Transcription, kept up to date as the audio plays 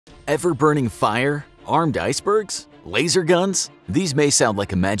Ever-burning fire? Armed icebergs? Laser guns? These may sound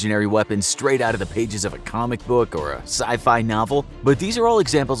like imaginary weapons straight out of the pages of a comic book or a sci-fi novel, but these are all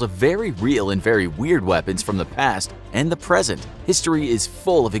examples of very real and very weird weapons from the past and the present. History is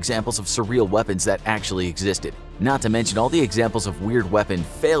full of examples of surreal weapons that actually existed, not to mention all the examples of weird weapon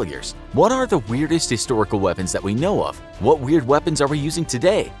failures. What are the weirdest historical weapons that we know of? What weird weapons are we using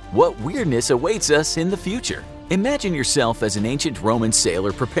today? What weirdness awaits us in the future? Imagine yourself as an ancient Roman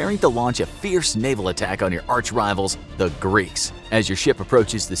sailor preparing to launch a fierce naval attack on your arch-rivals, the Greeks. As your ship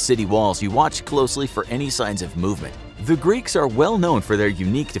approaches the city walls, you watch closely for any signs of movement. The Greeks are well known for their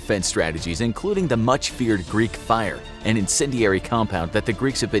unique defense strategies, including the much-feared Greek fire, an incendiary compound that the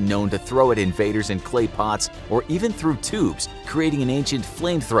Greeks have been known to throw at invaders in clay pots or even through tubes, creating an ancient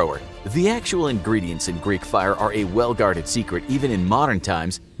flamethrower. The actual ingredients in Greek fire are a well-guarded secret. Even in modern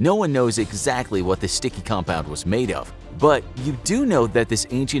times, no one knows exactly what this sticky compound was made of. But you do know that this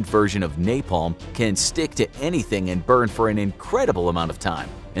ancient version of napalm can stick to anything and burn for an incredible amount of time,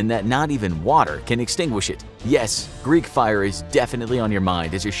 and that not even water can extinguish it. Yes, Greek fire is definitely on your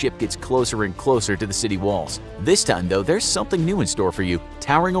mind as your ship gets closer and closer to the city walls. This time though, there's something new in store for you.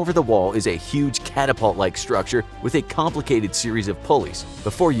 Towering over the wall is a huge catapult-like structure with a complicated series of pulleys.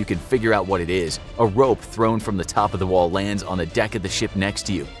 Before you can figure out what it is, a rope thrown from the top of the wall lands on the deck of the ship next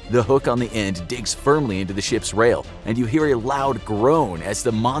to you. The hook on the end digs firmly into the ship's rail, and you hear a loud groan as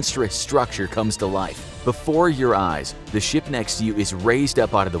the monstrous structure comes to life. Before your eyes, the ship next to you is raised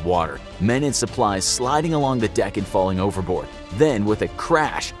up out of the water, men and supplies sliding along the deck and falling overboard. Then, with a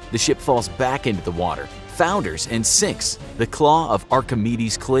crash, the ship falls back into the water, founders and sinks. The claw of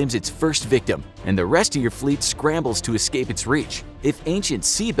Archimedes claims its first victim, and the rest of your fleet scrambles to escape its reach. If ancient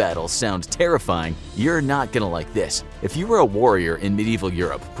sea battles sound terrifying, you're not gonna like this. If you were a warrior in medieval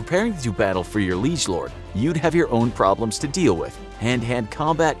Europe preparing to do battle for your liege lord, you'd have your own problems to deal with. Hand-to-hand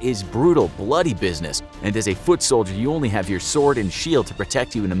combat is brutal, bloody business, and as a foot soldier you only have your sword and shield to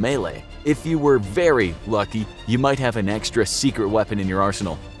protect you in a melee. If you were very lucky, you might have an extra secret weapon in your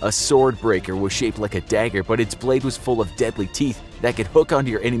arsenal. A sword breaker was shaped like a dagger, but its blade was full of deadly teeth that could hook onto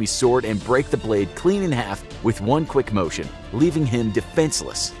your enemy's sword and break the blade clean in half with one quick motion, leaving him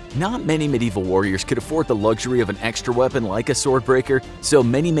defenseless. Not many medieval warriors could afford the luxury of an extra weapon like a sword breaker, so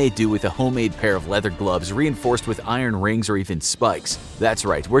many made do with a homemade pair of leather gloves reinforced with iron rings or even spikes. That's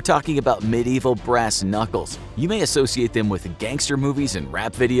right, we're talking about medieval brass knuckles. You may associate them with gangster movies and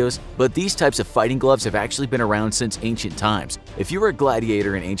rap videos, but these types of fighting gloves have actually been around since ancient times. If you were a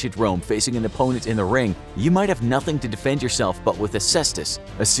gladiator in ancient Rome facing an opponent in the ring, you might have nothing to defend yourself but with a cestus,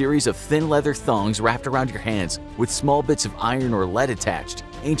 a series of thin leather thongs wrapped around your hands with small bits of iron or lead attached.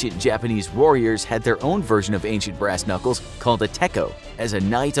 Ancient Japanese warriors had their own version of ancient brass knuckles called a teko. As a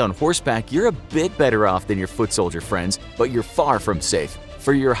knight on horseback, you're a bit better off than your foot soldier friends, but you're far from safe.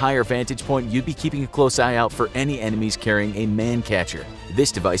 For your higher vantage point, you'd be keeping a close eye out for any enemies carrying a man-catcher.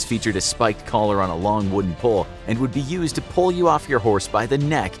 This device featured a spiked collar on a long wooden pole and would be used to pull you off your horse by the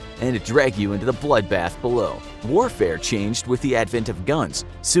neck and drag you into the bloodbath below. Warfare changed with the advent of guns.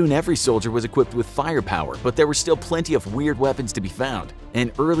 Soon every soldier was equipped with firepower, but there were still plenty of weird weapons to be found.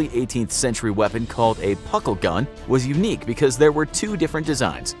 An early 18th century weapon called a puckle gun was unique because there were two different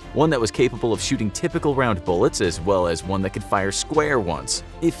designs, one that was capable of shooting typical round bullets as well as one that could fire square ones.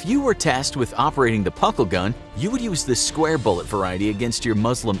 If you were tasked with operating the puckle gun, you would use the square bullet variety against your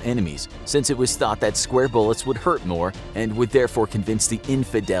Muslim enemies, since it was thought that square bullets would hurt more and would therefore convince the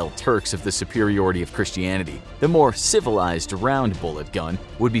infidel Turks of the superiority of Christianity. The more civilized round bullet gun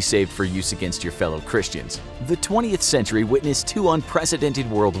would be saved for use against your fellow Christians. The 20th century witnessed two unprecedented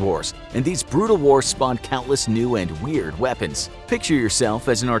world wars, and these brutal wars spawned countless new and weird weapons. Picture yourself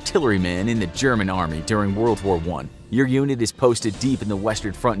as an artilleryman in the German army during World War I. Your unit is posted deep in the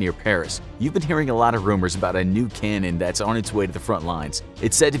Western Front near Paris. You've been hearing a lot of rumors about a new cannon that's on its way to the front lines.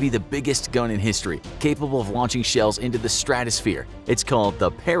 It's said to be the biggest gun in history, capable of launching shells into the stratosphere. It's called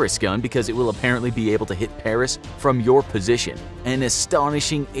the Paris gun because it will apparently be able to hit Paris from your position, an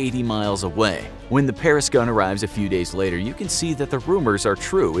astonishing 80 miles away. When the Paris gun arrives a few days later, you can see that the rumors are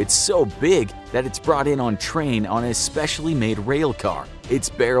true. It's so big that it's brought in on train on a specially made rail car. Its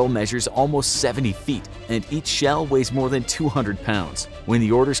barrel measures almost 70 feet, and each shell weighs more than 200 pounds. When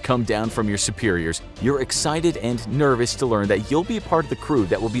the orders come down from your superiors, you're excited and nervous to learn that you'll be a part of the crew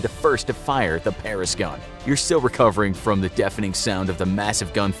that will be the first to fire the Paris gun. You're still recovering from the deafening sound of the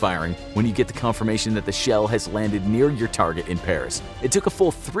massive gun firing when you get the confirmation that the shell has landed near your target in Paris. It took a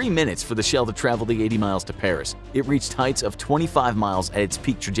full 3 minutes for the shell to travel the 80 miles to Paris. It reached heights of 25 miles at its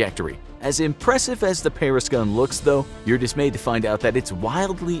peak trajectory. As impressive as the Paris gun looks though, you're dismayed to find out that it's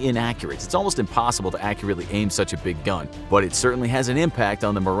wildly inaccurate. It's almost impossible to accurately aim such a big gun, but it certainly has an impact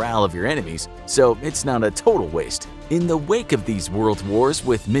on the morale of your enemies, so it's not a total waste. In the wake of these world wars,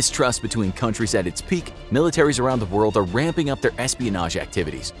 with mistrust between countries at its peak, militaries around the world are ramping up their espionage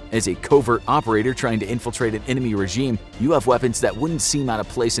activities. As a covert operator trying to infiltrate an enemy regime, you have weapons that wouldn't seem out of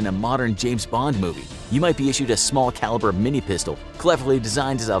place in a modern James Bond movie. You might be issued a small caliber mini pistol, cleverly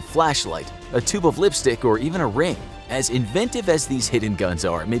designed as a flashlight, a tube of lipstick, or even a ring. As inventive as these hidden guns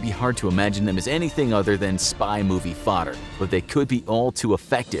are, it may be hard to imagine them as anything other than spy movie fodder, but they could be all too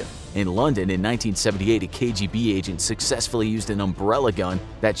effective. In London in 1978, a KGB agent successfully used an umbrella gun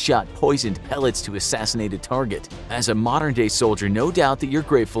that shot poisoned pellets to assassinate a target. As a modern-day soldier, no doubt that you're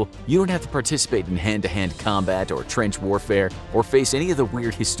grateful you don't have to participate in hand-to-hand combat or trench warfare or face any of the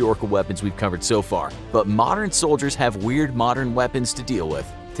weird historical weapons we've covered so far. But modern soldiers have weird modern weapons to deal with.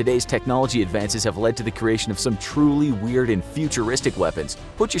 Today's technology advances have led to the creation of some truly weird and futuristic weapons.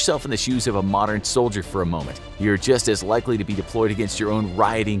 Put yourself in the shoes of a modern soldier for a moment. You're just as likely to be deployed against your own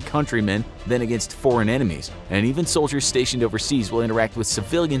rioting countrymen than against foreign enemies, and even soldiers stationed overseas will interact with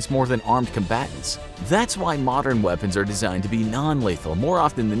civilians more than armed combatants. That's why modern weapons are designed to be non-lethal. More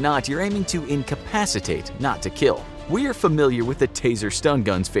often than not, you're aiming to incapacitate, not to kill. We are familiar with the taser stun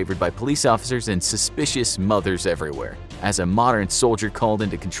guns favored by police officers and suspicious mothers everywhere. As a modern soldier called in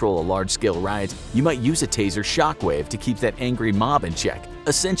to control a large-scale riot, you might use a taser shockwave to keep that angry mob in check.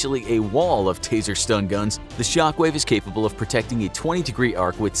 Essentially a wall of taser stun guns, the shockwave is capable of protecting a 20-degree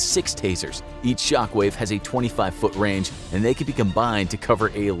arc with 6 tasers. Each shockwave has a 25-foot range, and they can be combined to cover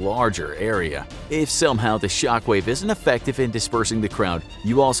a larger area. If somehow the shockwave isn't effective in dispersing the crowd,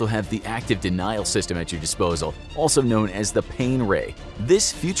 you also have the active denial system at your disposal, also known as the pain ray.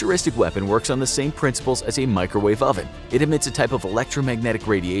 This futuristic weapon works on the same principles as a microwave oven. It emits a type of electromagnetic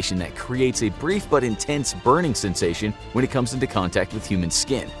radiation that creates a brief but intense burning sensation when it comes into contact with human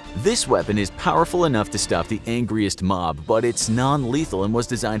skin. This weapon is powerful enough to stop the angriest mob, but it's non-lethal and was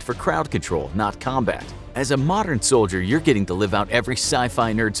designed for crowd control, not combat. As a modern soldier, you're getting to live out every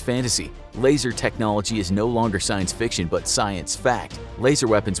sci-fi nerd's fantasy. Laser technology is no longer science fiction but science fact. Laser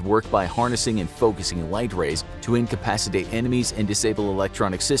weapons work by harnessing and focusing light rays to incapacitate enemies and disable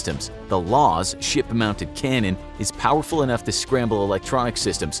electronic systems. The Law's ship-mounted cannon is powerful enough to scramble electronic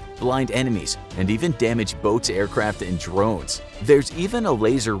systems, blind enemies, and even damage boats, aircraft, and drones. There's even a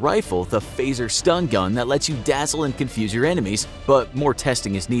laser rifle, the phaser stun gun, that lets you dazzle and confuse your enemies, but more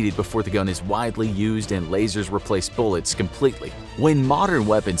testing is needed before the gun is widely used and lasers replace bullets completely. When modern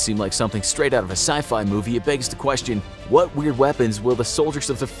weapons seem like something straight out of a sci-fi movie, it begs the question, what weird weapons will the soldiers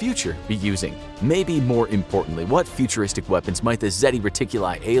of the future be using? Maybe more importantly, what futuristic weapons might the Zeti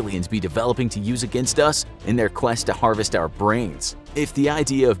Reticuli aliens be developing to use against us in their quest to harvest our brains? If the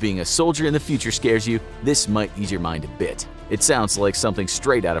idea of being a soldier in the future scares you, this might ease your mind a bit. It sounds like something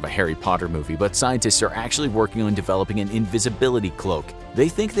straight out of a Harry Potter movie, but scientists are actually working on developing an invisibility cloak. They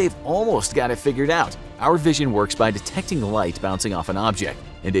think they've almost got it figured out. Our vision works by detecting light bouncing off an object,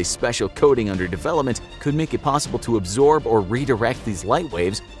 and a special coating under development could make it possible to absorb or redirect these light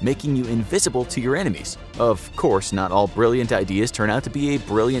waves, making you invisible to your enemies. Of course, not all brilliant ideas turn out to be a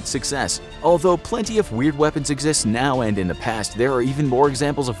brilliant success. Although plenty of weird weapons exist now and in the past, there are even more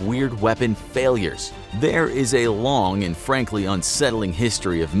examples of weird weapon failures. There is a long and frankly unsettling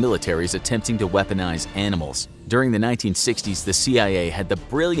history of militaries attempting to weaponize animals. During the 1960s, the CIA had the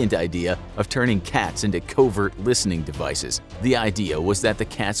brilliant idea of turning cats into covert listening devices. The idea was that the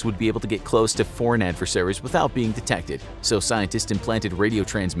cats would be able to get close to foreign adversaries without being detected, so scientists implanted radio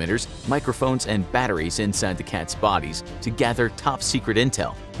transmitters, microphones, and batteries inside the cats' bodies to gather top-secret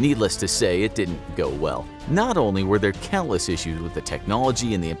intel. Needless to say, it didn't go well. Not only were there countless issues with the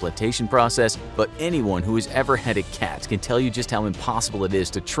technology and the implantation process, but anyone who has ever had a cat can tell you just how impossible it is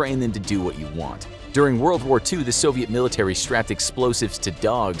to train them to do what you want. During World War II, the Soviet military strapped explosives to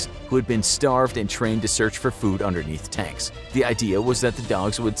dogs who had been starved and trained to search for food underneath tanks. The idea was that the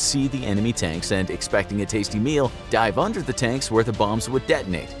dogs would see the enemy tanks and, expecting a tasty meal, dive under the tanks where the bombs would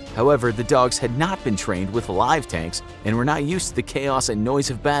detonate. However, the dogs had not been trained with live tanks and were not used to the chaos and noise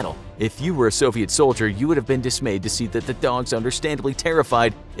of battle. If you were a Soviet soldier, you would have been dismayed to see that the dogs, understandably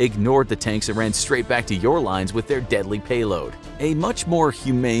terrified, ignored the tanks and ran straight back to your lines with their deadly payload. A much more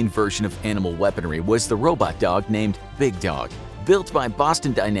humane version of animal weaponry was the robot dog named Big Dog. Built by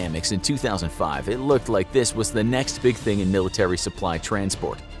Boston Dynamics in 2005, it looked like this was the next big thing in military supply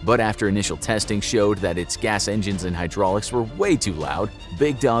transport. But after initial testing showed that its gas engines and hydraulics were way too loud,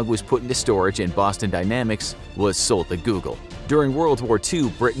 Big Dog was put into storage and Boston Dynamics was sold to Google. During World War II,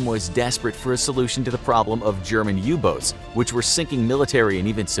 Britain was desperate for a solution to the problem of German U-boats, which were sinking military and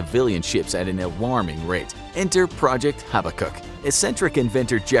even civilian ships at an alarming rate. Enter Project Habakkuk. Eccentric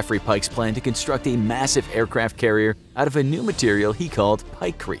inventor Geoffrey Pike's plan to construct a massive aircraft carrier out of a new material he called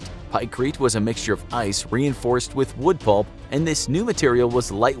pikecrete. Pikecrete was a mixture of ice reinforced with wood pulp, and this new material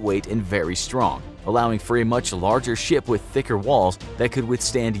was lightweight and very strong, allowing for a much larger ship with thicker walls that could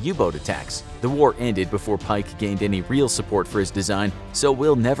withstand U-boat attacks. The war ended before Pike gained any real support for his design, so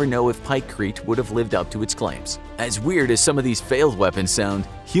we'll never know if pikecrete would have lived up to its claims. As weird as some of these failed weapons sound,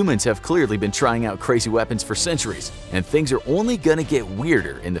 humans have clearly been trying out crazy weapons for centuries, and things are only gonna get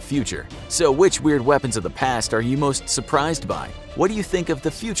weirder in the future. So which weird weapons of the past are you most surprised by? What do you think of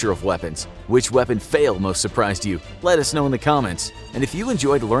the future of weapons? Which weapon fail most surprised you? Let us know in the comments. And if you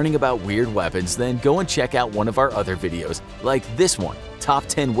enjoyed learning about weird weapons, then go and check out one of our other videos, like this one, Top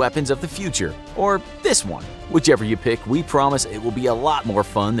 10 Weapons of the Future, or this one. Whichever you pick, we promise it will be a lot more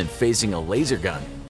fun than facing a laser gun.